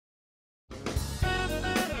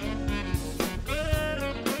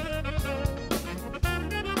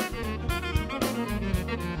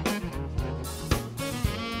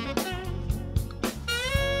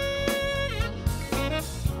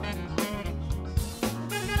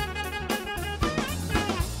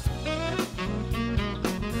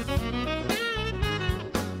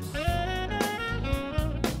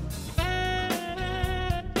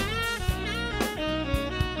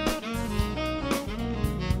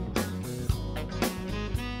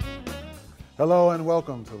Hello and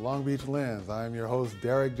welcome to Long Beach Lens. I am your host,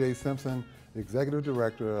 Derek J. Simpson, Executive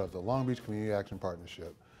Director of the Long Beach Community Action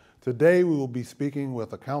Partnership. Today we will be speaking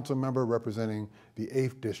with a council member representing the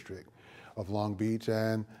 8th District of Long Beach,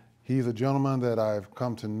 and he's a gentleman that I've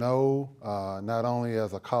come to know not only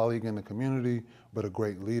as a colleague in the community, but a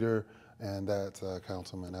great leader, and that's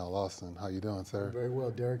Councilman Al Austin. How you doing, sir? Very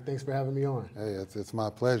well, Derek. Thanks for having me on. Hey, it's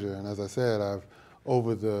my pleasure, and as I said,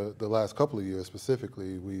 over the last couple of years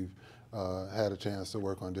specifically, we've had a chance to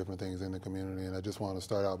work on different things in the community, and I just want to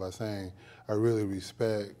start out by saying I really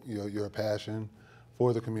respect your passion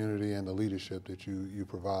for the community and the leadership that you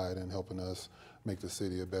provide in helping us make the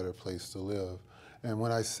city a better place to live. And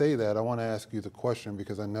when I say that, I want to ask you the question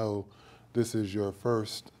because I know this is your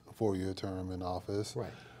first 4-year term in office.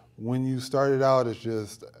 Right. When you started out as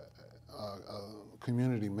just a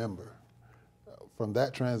community member, from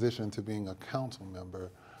that transition to being a council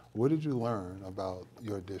member, what did you learn about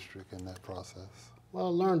your district in that process? Well, I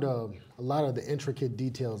learned a lot of the intricate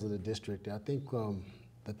details of the district. I think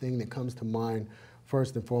the thing that comes to mind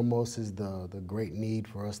first and foremost is the great need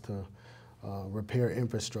for us to repair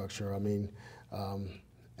infrastructure. I mean,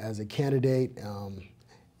 as a candidate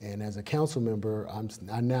and as a council member,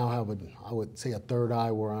 I now have I would say a third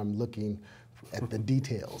eye where I'm looking at the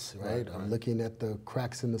details, right? I'm looking at the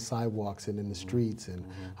cracks in the sidewalks and in the streets, and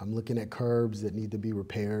I'm looking at curbs that need to be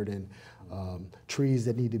repaired and trees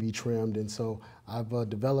that need to be trimmed. And so I've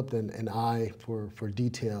developed an eye for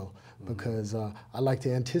detail because I like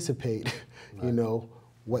to anticipate, you know,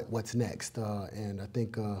 what's next. And I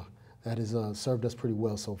think that has served us pretty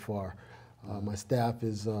well so far. My staff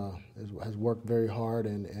has worked very hard,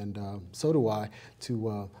 and so do I,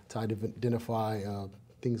 to identify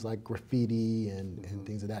things like graffiti and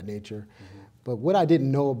things of that nature. But what I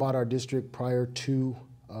didn't know about our district prior to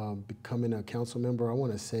becoming a council member, I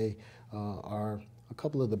want to say are a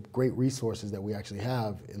couple of the great resources that we actually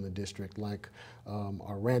have in the district, like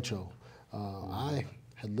our rancho. I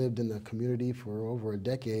had lived in the community for over a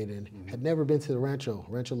decade and had never been to the Rancho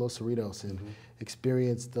Los Cerritos, and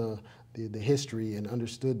experienced the history and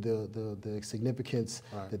understood the significance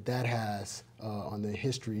that has on the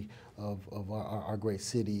history of our great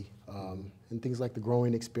city, and things like the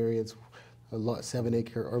growing experience, a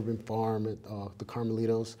 7-acre urban farm at the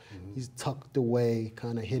Carmelitos. These tucked away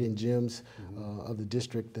kind of hidden gems of the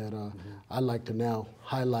district that I like to now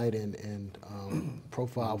highlight and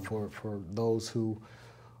profile for those who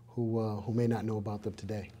may not know about them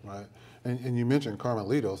today. Right, and you mentioned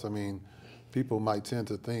Carmelitos. I mean, people might tend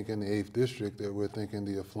to think in the 8th District that we're thinking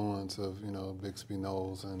the affluence of, Bixby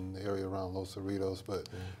Knolls and the area around Los Cerritos, but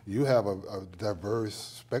you have a diverse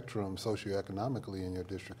spectrum socioeconomically in your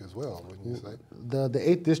district as well, wouldn't you say? The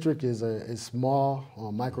 8th District is a small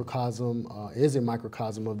microcosm, is a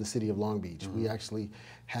microcosm of the city of Long Beach. We actually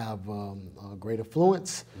have great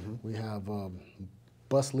affluence. We have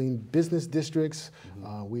bustling business districts.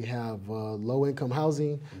 We have low-income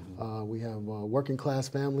housing. We have working class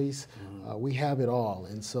families. We have it all.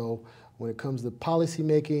 And so when it comes to policy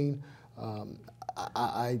making,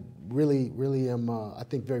 I really am, I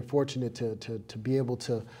think, very fortunate to be able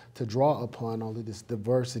to draw upon all of this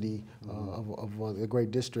diversity of a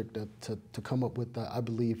great district to come up with, I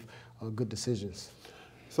believe, good decisions.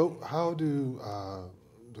 So how do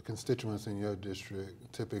the constituents in your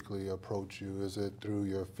district typically approach you? Is it through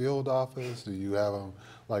your field office? Do you have them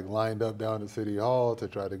like lined up down at City Hall to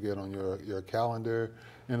try to get on your calendar?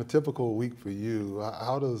 In a typical week for you,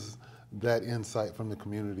 how does that insight from the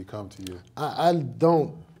community come to you? I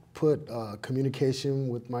don't put communication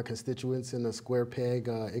with my constituents in a square peg.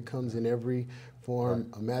 It comes in every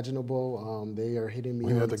form imaginable. They are hitting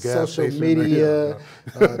me on social media,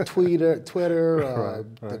 Twitter,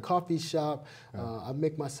 the coffee shop. I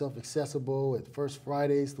make myself accessible at First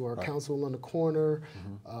Fridays through our Council on the Corner.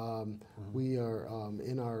 We are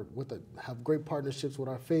have great partnerships with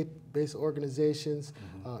our faith-based organizations.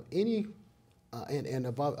 And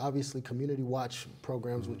obviously community watch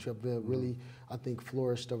programs, which have really, I think,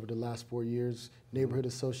 flourished over the last 4 years. Neighborhood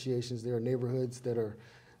associations, there are neighborhoods that are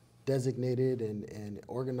designated and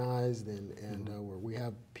organized, and where we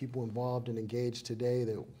have people involved and engaged today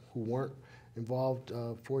who weren't involved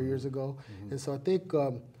 4 years ago. And so I think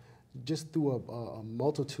just through a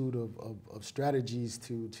multitude of strategies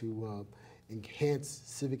to enhance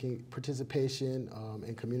civic participation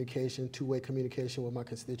and communication, two-way communication with my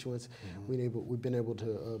constituents, we've been able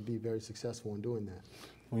to be very successful in doing that.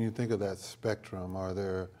 When you think of that spectrum, are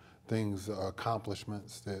there things,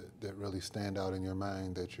 accomplishments that really stand out in your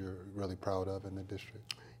mind that you're really proud of in the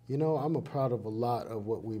district? You know, I'm proud of a lot of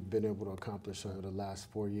what we've been able to accomplish over the last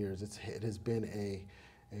 4 years. It has been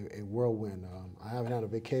a whirlwind. I haven't had a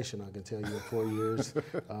vacation, I can tell you, in 4 years,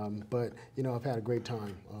 but I've had a great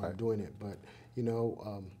time doing it. But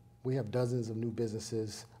we have dozens of new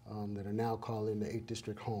businesses that are now calling the 8th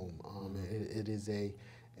District home. It is a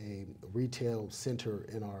retail center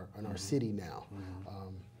in our city now.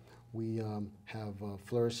 We have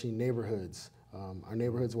flourishing neighborhoods. Our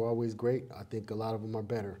neighborhoods were always great. I think a lot of them are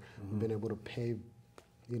better. We've been able to pave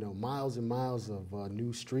miles and miles of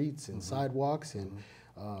new streets and sidewalks and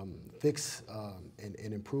fix and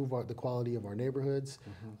improve the quality of our neighborhoods.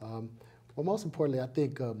 Well, most importantly, I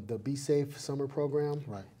think the Be Safe summer program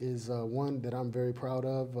is one that I'm very proud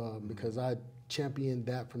of because I championed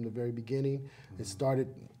that from the very beginning. It started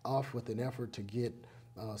off with an effort to get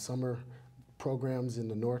summer programs in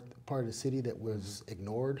the north part of the city that was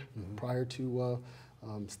ignored prior to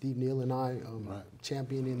Steve Neal and I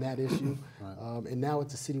championing that issue. And now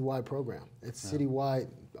it's a citywide program. It's citywide,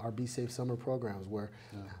 our Be Safe summer programs, where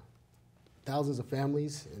thousands of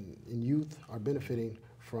families and youth are benefiting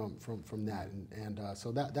from that. And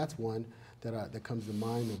so that's one that comes to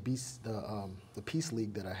mind, the Peace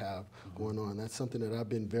League that I have going on. That's something that I've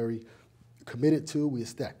been very committed to. We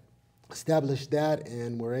established that,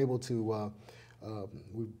 and we're able to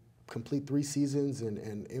we complete 3 seasons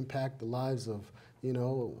and impact the lives of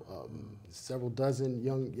several dozen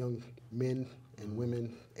young men and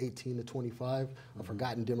women 18 to 25, a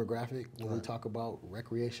forgotten demographic when we talk about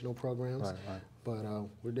recreational programs. But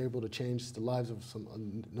we're able to change the lives of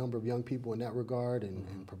a number of young people in that regard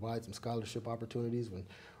and provide some scholarship opportunities when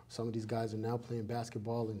some of these guys are now playing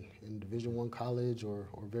basketball in Division I college or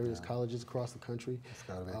various colleges across the country. It's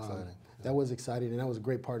gotta be exciting. That was exciting, and that was a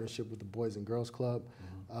great partnership with the Boys and Girls Club.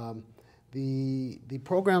 The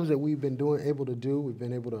programs that we've been able to do, we've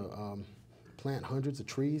been able to plant hundreds of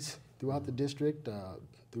trees throughout the district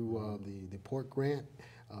through the Port Grant,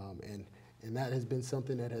 and that has been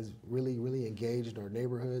something that has really engaged our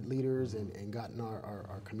neighborhood leaders and gotten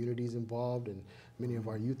our communities involved, and many of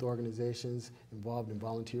our youth organizations involved in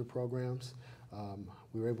volunteer programs.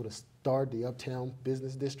 We were able to start the Uptown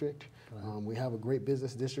Business District. We have a great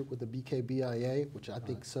business district with the BKBIA, which I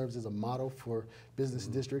think serves as a model for business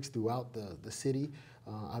districts throughout the city.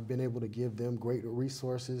 I've been able to give them great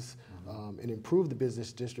resources and improve the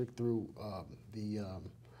business district through the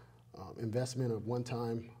investment of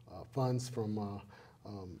one-time funds from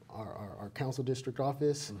our council district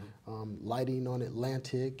office, lighting on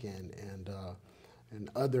Atlantic and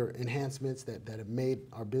other enhancements that have made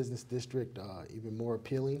our business district even more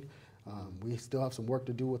appealing. We still have some work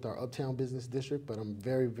to do with our Uptown Business District, but I'm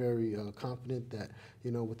very confident that,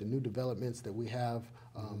 with the new developments that we have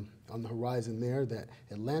on the horizon there, that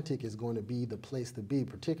Atlantic is going to be the place to be,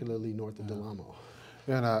 particularly north of Del Amo.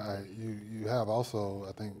 And you have also,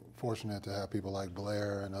 I think, fortunate to have people like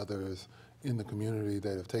Blair and others in the community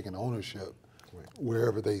that have taken ownership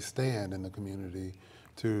wherever they stand in the community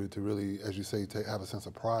to really, as you say, have a sense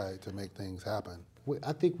of pride to make things happen.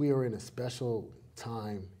 I think we are in a special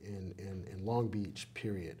time in Long Beach,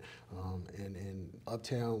 period. And in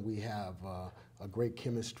Uptown, we have a great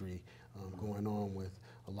chemistry going on with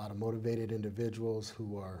a lot of motivated individuals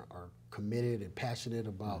who are committed and passionate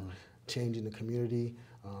about changing the community.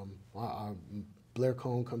 Blair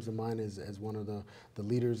Cohn comes to mind as one of the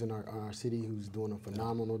leaders in our city who's doing a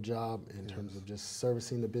phenomenal job in terms of just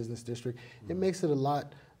servicing the business district. It makes it a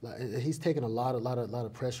lot, he's taken a lot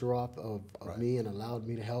of pressure off of me and allowed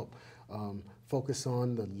me to help focus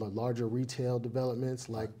on the larger retail developments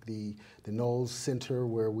like the Knowles Center,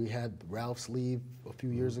 where we had Ralph's leave a few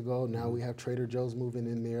years ago. Now we have Trader Joe's moving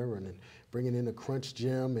in there and bringing in a Crunch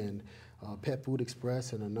Gym and Pet Food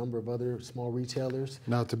Express and a number of other small retailers.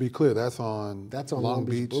 Now, to be clear, that's on Long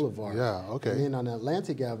Beach Boulevard. Yeah, okay. And then on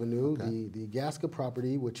Atlantic Avenue, the Gasca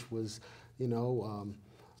property, which was,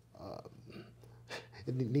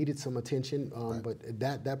 it needed some attention, but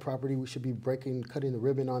that property, we should be cutting the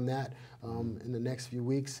ribbon on that in the next few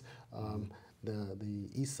weeks. The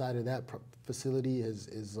east side of that facility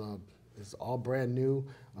is all brand new,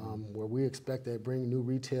 where we expect to bring new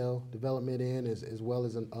retail development in as well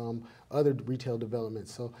as other retail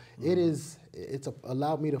developments. So it's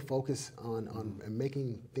allowed me to focus on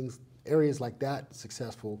making areas like that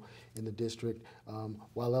successful in the district,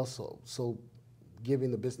 while also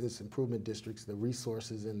giving the business improvement districts the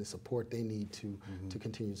resources and the support they need to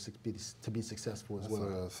continue to be successful as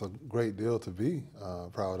well. It's a great deal to be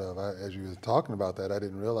proud of. As you were talking about that, I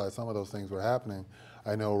didn't realize some of those things were happening.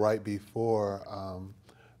 I know right before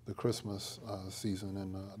the Christmas season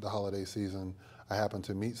and the holiday season, I happened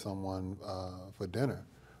to meet someone for dinner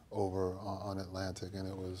over on Atlantic, and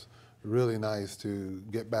it was really nice to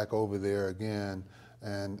get back over there again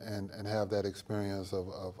and have that experience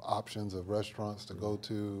of options of restaurants to go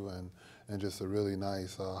to and just a really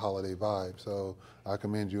nice holiday vibe. So I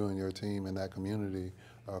commend you and your team and that community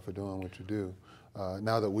for doing what you do.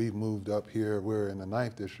 Now that we've moved up here, we're in the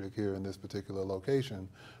 9th district here in this particular location,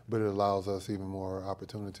 but it allows us even more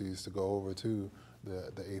opportunities to go over to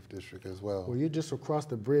the 8th district as well. Well, you're just across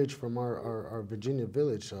the bridge from our Virginia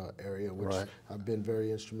Village area, which Right. I've been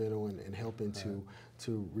very instrumental in helping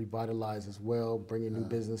to revitalize as well, bringing new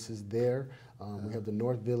businesses there. We have the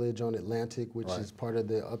North Village on Atlantic, which is part of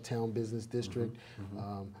the Uptown Business District.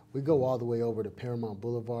 We go all the way over to Paramount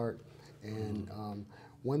Boulevard, and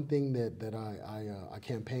one thing that I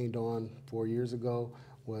campaigned on 4 years ago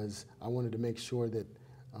was I wanted to make sure that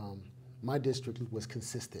my district was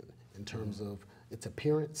consistent in terms of its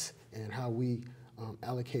appearance and how we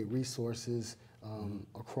allocate resources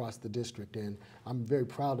across the district. And I'm very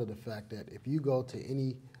proud of the fact that if you go to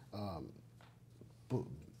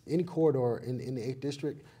any corridor in the 8th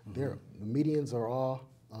district, the medians are all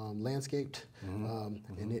landscaped,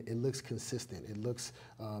 and it looks consistent. It looks,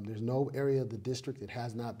 there's no area of the district that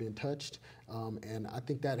has not been touched, and I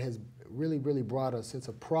think that has really brought a sense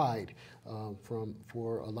of pride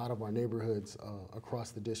for a lot of our neighborhoods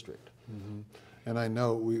across the district. And I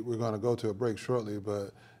know we're going to go to a break shortly,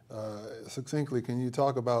 but succinctly, can you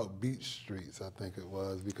talk about Beach Streets, I think it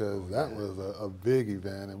was, because that was a big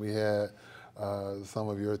event, and we had some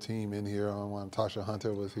of your team in here on one. Tasha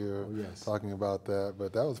Hunter was here talking about that,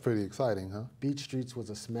 but that was pretty exciting, huh? Beach Streets was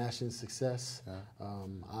a smashing success.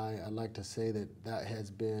 I like to say that has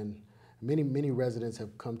been, many residents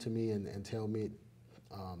have come to me and tell me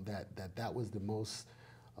that was the most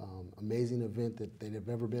amazing event that they have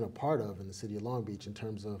ever been a part of in the city of Long Beach in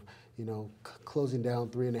terms of, closing down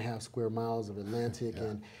 3.5 square miles of Atlantic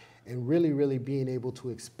and really being able to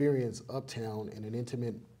experience Uptown in an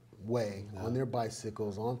intimate way on their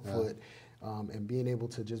bicycles, on foot, and being able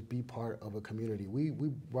to just be part of a community. We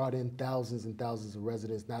brought in thousands and thousands of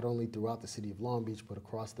residents, not only throughout the city of Long Beach, but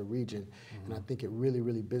across the region. And I think it really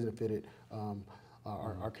benefited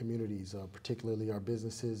our communities, particularly our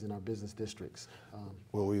businesses and our business districts.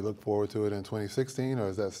 Will we look forward to it in 2016, or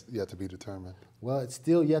is that yet to be determined? Well, it's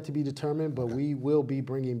still yet to be determined, but we will be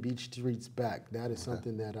bringing Beach Streets back. That is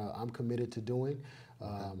something that I'm committed to doing.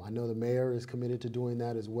 I know the mayor is committed to doing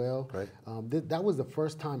that as well. Right. That was the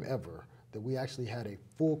first time ever that we actually had a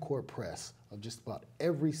full court press of just about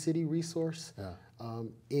every city resource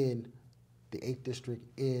in the 8th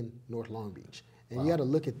district in North Long Beach. And you got to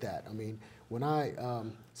look at that. I mean, when I,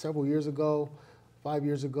 several years ago, 5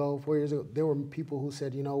 years ago, 4 years ago, there were people who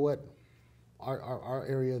said, you know what, our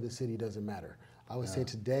area of the city doesn't matter. I would say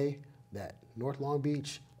today that North Long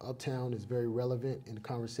Beach, Uptown is very relevant in the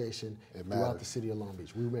conversation throughout the city of Long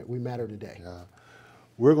Beach. We matter today. Yeah.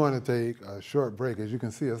 We're going to take a short break. As you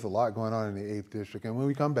can see, there's a lot going on in the 8th district. And when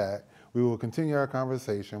we come back, we will continue our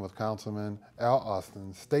conversation with Councilman Al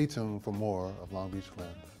Austin. Stay tuned for more of Long Beach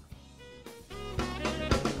Cleanse.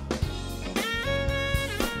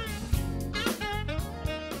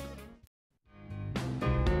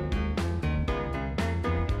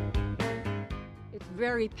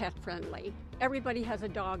 Very pet friendly. Everybody has a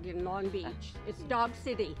dog in Long Beach. It's Dog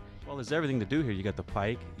City. Well, there's everything to do here. You got the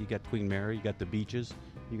Pike, you got Queen Mary, you got the beaches,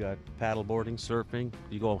 you got paddle boarding, surfing.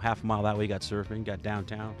 You go half a mile that way, you got surfing, you got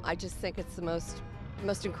downtown. I just think it's the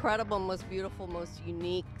most incredible, most beautiful, most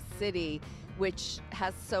unique city, which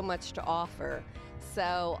has so much to offer.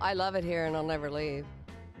 So I love it here and I'll never leave.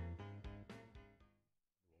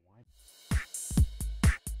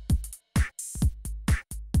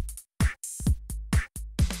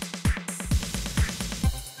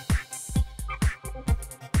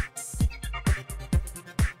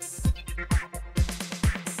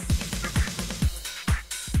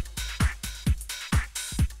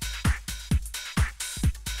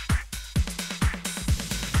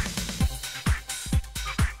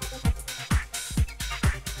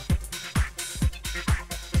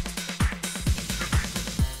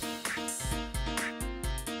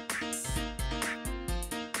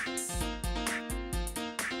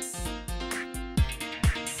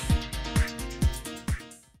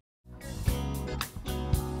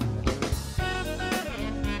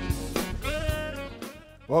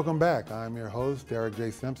 Welcome back. I'm your host, Derek J.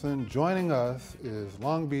 Simpson. Joining us is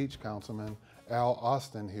Long Beach Councilman Al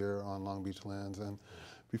Austin here on Long Beach Lens. And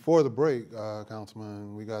before the break,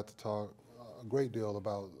 Councilman, we got to talk a great deal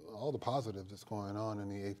about all the positives that's going on in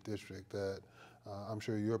the 8th District that I'm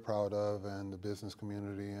sure you're proud of, and the business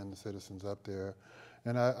community and the citizens up there.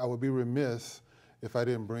 And I would be remiss if I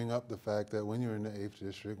didn't bring up the fact that when you're in the 8th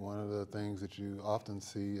District, one of the things that you often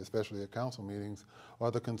see, especially at council meetings,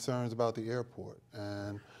 are the concerns about the airport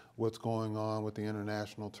and what's going on with the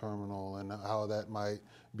international terminal and how that might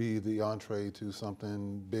be the entree to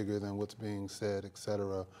something bigger than what's being said, et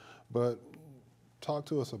cetera. But talk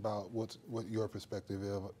to us about what your perspective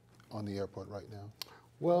is on the airport right now.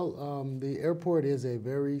 Well, the airport is a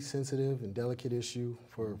very sensitive and delicate issue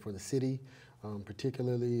for the city,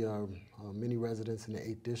 particularly many residents in the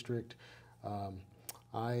 8th District.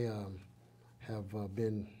 I have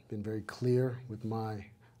been very clear with my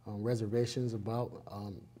reservations about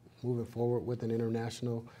moving forward with an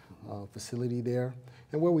international facility there.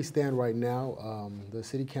 And where we stand right now, the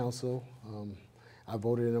City Council, I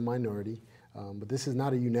voted in a minority. But this is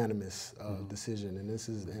not a unanimous decision, and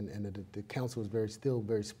the council is still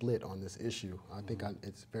very split on this issue. I think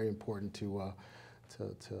it's very important to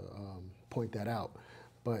point that out.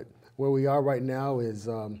 But where we are right now is,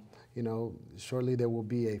 you know, shortly there will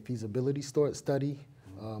be a feasibility study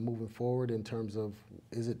moving forward in terms of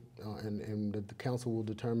and the council will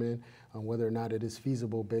determine whether or not it is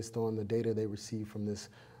feasible based on the data they receive from this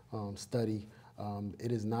study.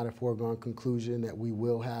 It is not a foregone conclusion that we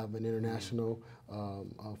will have an international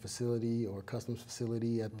facility or customs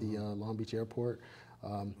facility at the Long Beach Airport.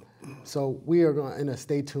 So we are in a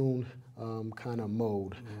stay tuned kind of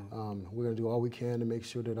mode. We're going to do all we can to make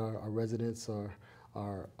sure that our residents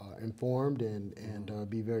are informed and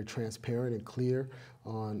be very transparent and clear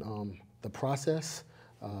on the process.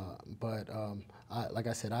 Like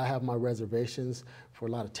I said, I have my reservations for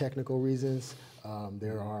a lot of technical reasons.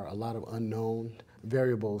 There are a lot of unknown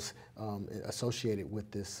variables associated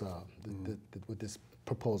with this with this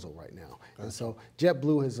proposal right now. Gotcha. And so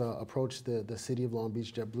JetBlue has approached the city of Long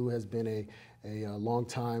Beach. JetBlue has been a long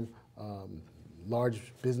time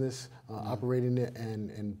large business operating it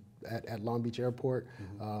and at Long Beach Airport.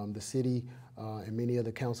 The city and many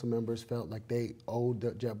other council members felt like they owed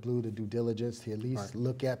JetBlue the due diligence to at least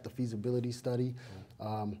look at the feasibility study.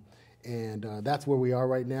 And that's where we are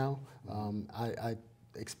right now. I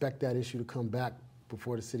expect that issue to come back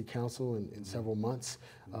before the city council in several months,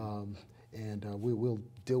 and we will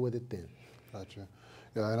deal with it then. Gotcha.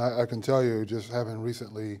 Yeah, and I can tell you, just having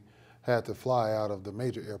recently had to fly out of the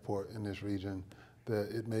major airport in this region, that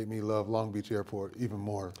it made me love Long Beach Airport even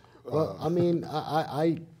more. Well, I mean,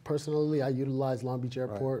 I personally, I utilize Long Beach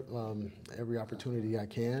Airport every opportunity I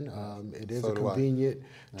can. It is a convenient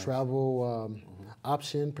travel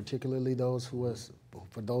option, particularly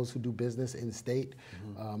for those who do business in state.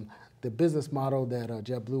 The business model that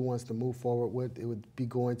JetBlue wants to move forward with, it would be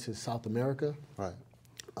going to South America. Right.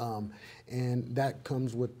 And that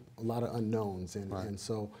comes with a lot of unknowns, and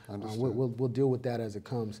so we'll deal with that as it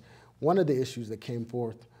comes. One of the issues that came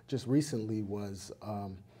forth just recently was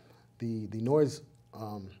the noise,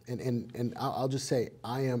 and I'll just say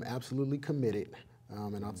I am absolutely committed,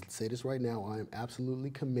 and I'll say this right now, I am absolutely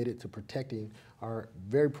committed to protecting our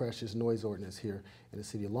very precious noise ordinance here in the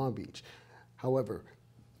city of Long Beach. However,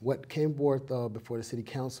 what came forth before the city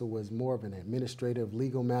council was more of an administrative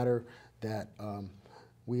legal matter that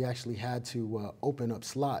we actually had to open up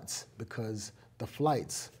slots because the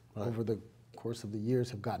flights over the course of the years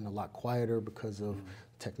have gotten a lot quieter because of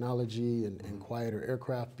technology and quieter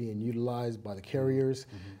aircraft being utilized by the carriers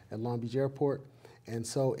at Long Beach Airport. And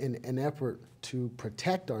so in an effort to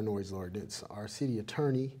protect our noise ordinance, our city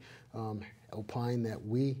attorney opined that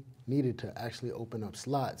we needed to actually open up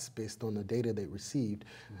slots based on the data they received.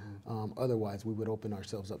 Otherwise, we would open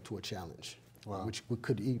ourselves up to a challenge, which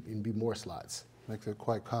could even be more slots. Makes it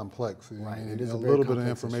quite complex. Right. I mean, it is a little bit of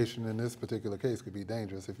information in this particular case could be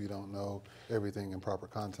dangerous if you don't know everything in proper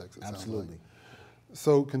context. Absolutely.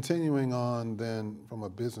 So continuing on then from a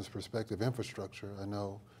business perspective, infrastructure I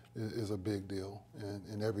know is a big deal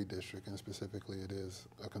in every district, and specifically it is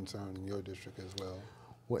a concern in your district as well.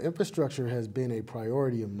 Well, infrastructure has been a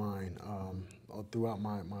priority of mine throughout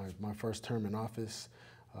my first term in office.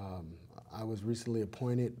 I was recently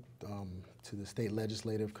appointed to the State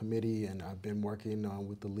Legislative Committee, and I've been working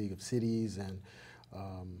with the League of Cities and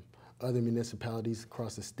other municipalities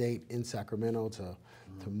across the state in Sacramento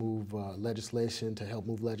to move legislation, to help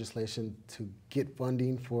move legislation to get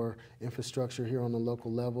funding for infrastructure here on the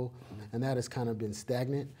local level, and that has kind of been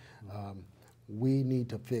stagnant. We need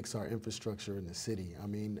to fix our infrastructure in the city. I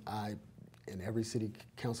mean, and every city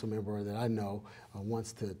council member that I know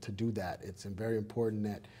wants to do that. It's very important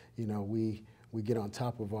that we get on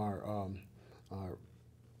top of our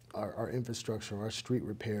infrastructure, our street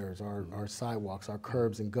repairs, our sidewalks, our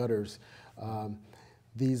curbs and gutters.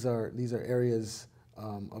 These are areas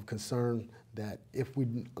of concern that if we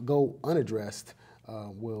go unaddressed,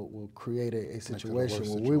 will create a it a situation worse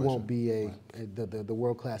where we won't situation. be the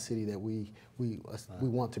world-class city that we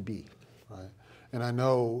want to be. Right. And I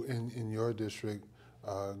know in your district,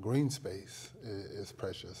 green space is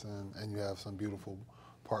precious, and you have some beautiful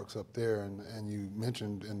parks up there. And you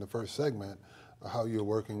mentioned in the first segment how you're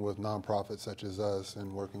working with nonprofits such as us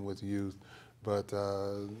and working with youth. But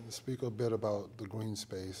speak a bit about the green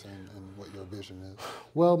space and what your vision is.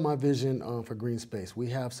 Well, my vision for green space, we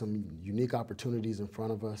have some unique opportunities in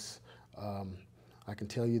front of us. I can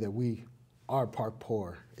tell you that we are park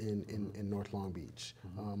poor in North Long Beach.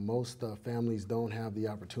 Most families don't have the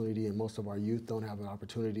opportunity, and most of our youth don't have an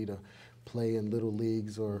opportunity to play in little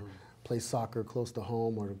leagues or play soccer close to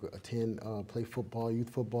home, or attend play football, youth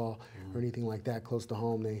football, or anything like that close to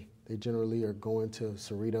home. They generally are going to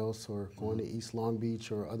Cerritos or going to East Long Beach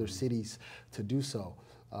or other cities to do so.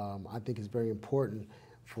 I think it's very important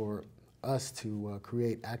for us to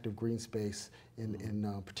create active green space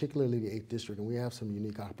in particularly the 8th District, and we have some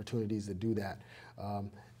unique opportunities to do that.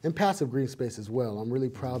 And passive green space as well. I'm really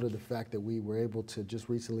proud of the fact that we were able to just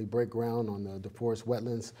recently break ground on the DeForest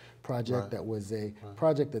Wetlands project. That was a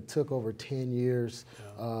project that took over 10 years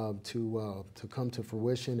to come to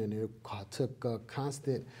fruition, and it took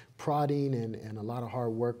constant prodding and a lot of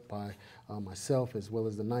hard work by myself as well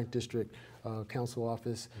as the 9th District Council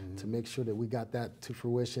Office to make sure that we got that to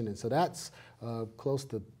fruition. And so that's close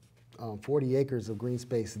to 40 acres of green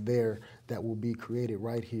space there that will be created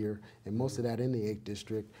right here, and most of that in the 8th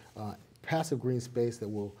District. Passive green space that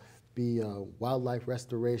will be wildlife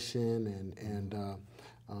restoration and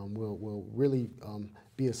will really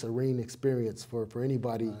be a serene experience for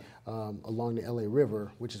anybody along the LA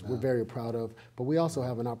River, which is we're very proud of. But we also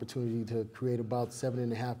have an opportunity to create about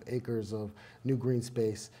 7.5 acres of new green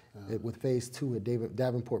space with phase 2 at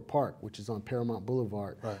Davenport Park, which is on Paramount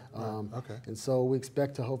Boulevard. Okay. And so we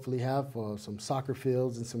expect to hopefully have some soccer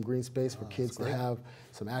fields and some green space for kids to have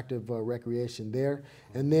some active recreation there.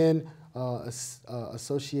 And then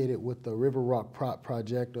associated with the River Rock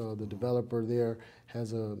project, the developer there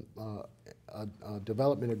has a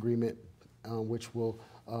development agreement which will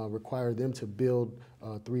require them to build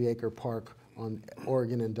a 3-acre park on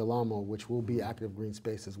Oregon and Del Amo, which will be active green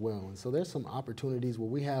space as well. And so there's some opportunities where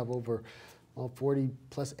we have over 40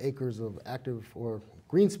 plus acres of active or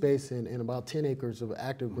green space and about 10 acres of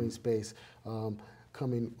active green space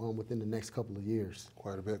coming within the next couple of years.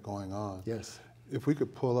 Quite a bit going on. Yes. If we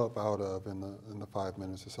could pull up out of, in the 5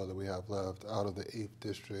 minutes or so that we have left, out of the 8th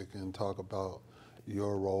District and talk about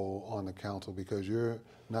your role on the council, because you're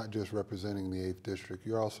not just representing the 8th District,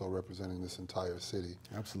 you're also representing this entire city.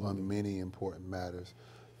 Absolutely. On many important matters.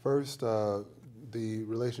 First, the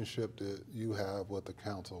relationship that you have with the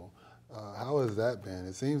council, how has that been?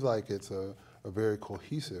 It seems like it's a very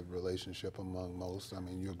cohesive relationship among most. I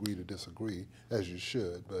mean, you agree to disagree, as you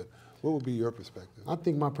should, but what would be your perspective? I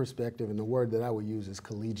think my perspective, and the word that I would use, is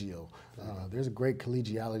collegial. There's a great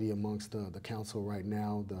collegiality amongst the council right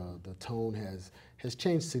now. The tone has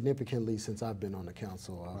changed significantly since I've been on the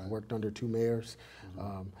council. I've worked under 2 mayors,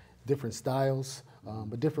 different styles,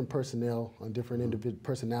 but different personnel and different individual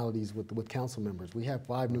personalities with council members. We had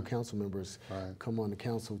 5 new council members come on the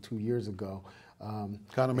council 2 years ago.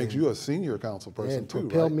 Kind of makes you a senior council person too, right? It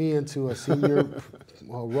propelled me into a senior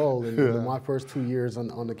role in my first 2 years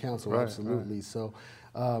on the council, absolutely. So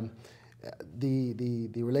the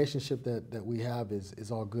relationship that we have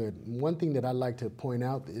is all good. One thing that I'd like to point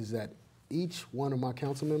out is that each one of my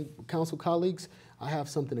council colleagues, I have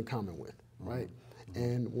something in common with, right?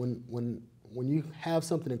 And when you have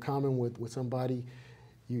something in common with somebody,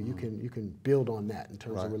 you can build on that in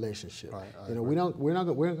terms of relationship. You know, we're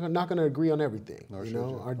not going to agree on everything. You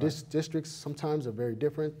know, our districts sometimes are very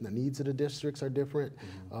different. The needs of the districts are different.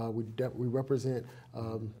 We represent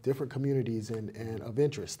different communities and of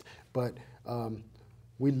interest, but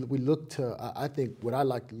we look to. I think what I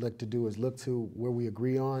like to do is look to where we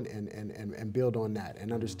agree on and build on that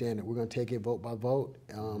and understand that we're going to take it vote by vote,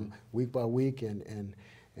 week by week, and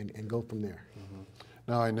go from there.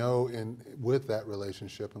 Now, I know with that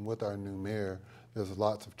relationship and with our new mayor, there's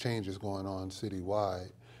lots of changes going on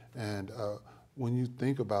citywide. And when you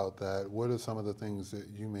think about that, what are some of the things that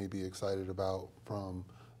you may be excited about from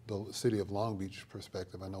the city of Long Beach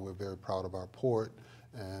perspective? I know we're very proud of our port,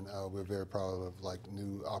 and we're very proud of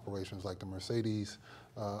new operations like the Mercedes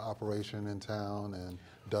operation in town and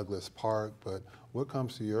Douglas Park. But what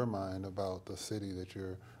comes to your mind about the city that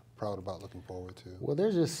you're proud about looking forward to? Well,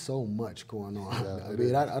 there's just so much going on. Yeah, I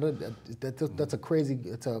mean, that's a crazy,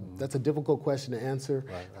 that's a difficult question to answer.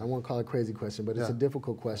 Right. I won't call it a crazy question, but it's a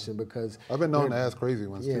difficult question because I've been known to ask crazy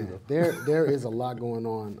ones too, though. there is a lot going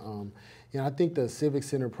on. I think the Civic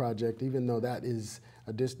Center project, even though that is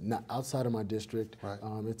not outside of my district, Right.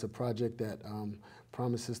 It's a project that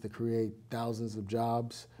promises to create thousands of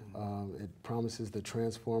jobs. It promises to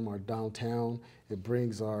transform our downtown. It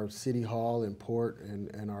brings our city hall and port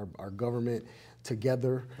and our government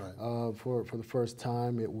together for the first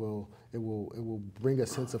time. It will bring a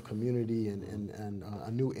sense of community and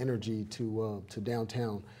a new energy to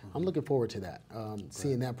downtown. I'm looking forward to that,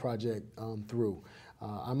 seeing that project through.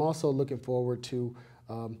 I'm also looking forward to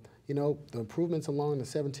the improvements along the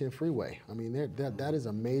 710 freeway. I mean, that is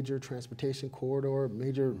a major transportation corridor,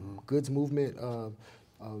 major goods movement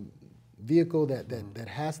vehicle that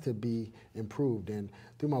has to be improved. And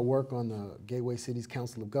through my work on the Gateway Cities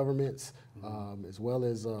Council of Governments, as well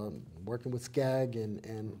as working with SCAG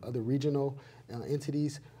and other regional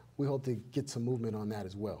entities, we hope to get some movement on that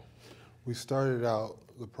as well. We started out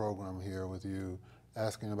the program here with you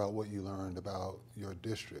asking about what you learned about your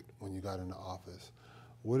district when you got into office.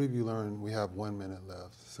 What have you learned? We have 1 minute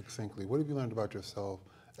left. Succinctly, what have you learned about yourself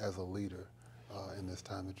as a leader in this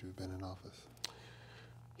time that you've been in office?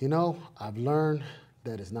 I've learned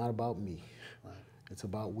that it's not about me. Right. It's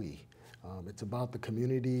about we. It's about the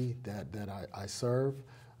community that I serve,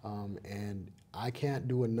 and I can't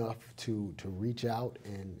do enough to reach out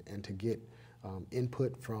and to get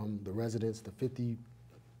input from the residents, the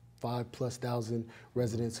 55,000+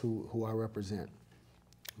 residents who I represent.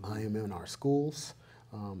 I am in our schools.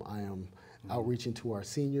 I am outreaching to our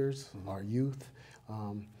seniors, our youth.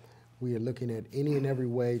 We are looking at any and every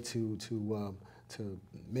way to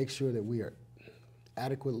make sure that we are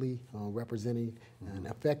adequately representing and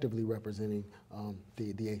effectively representing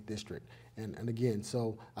the 8th District. And again,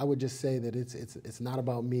 so I would just say that it's not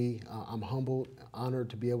about me. I'm humbled, honored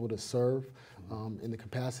to be able to serve in the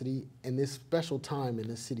capacity in this special time in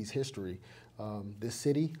this city's history, this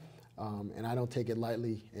city, and I don't take it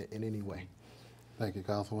lightly in any way. Thank you,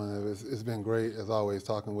 Councilman. It's been great, as always,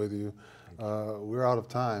 talking with you. We're out of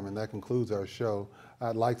time, and that concludes our show.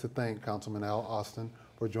 I'd like to thank Councilman Al Austin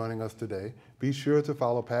for joining us today. Be sure to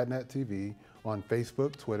follow PatNet TV on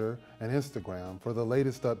Facebook, Twitter, and Instagram for the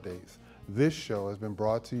latest updates. This show has been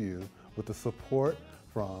brought to you with the support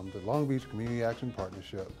from the Long Beach Community Action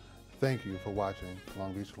Partnership. Thank you for watching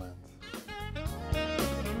Long Beach Lens.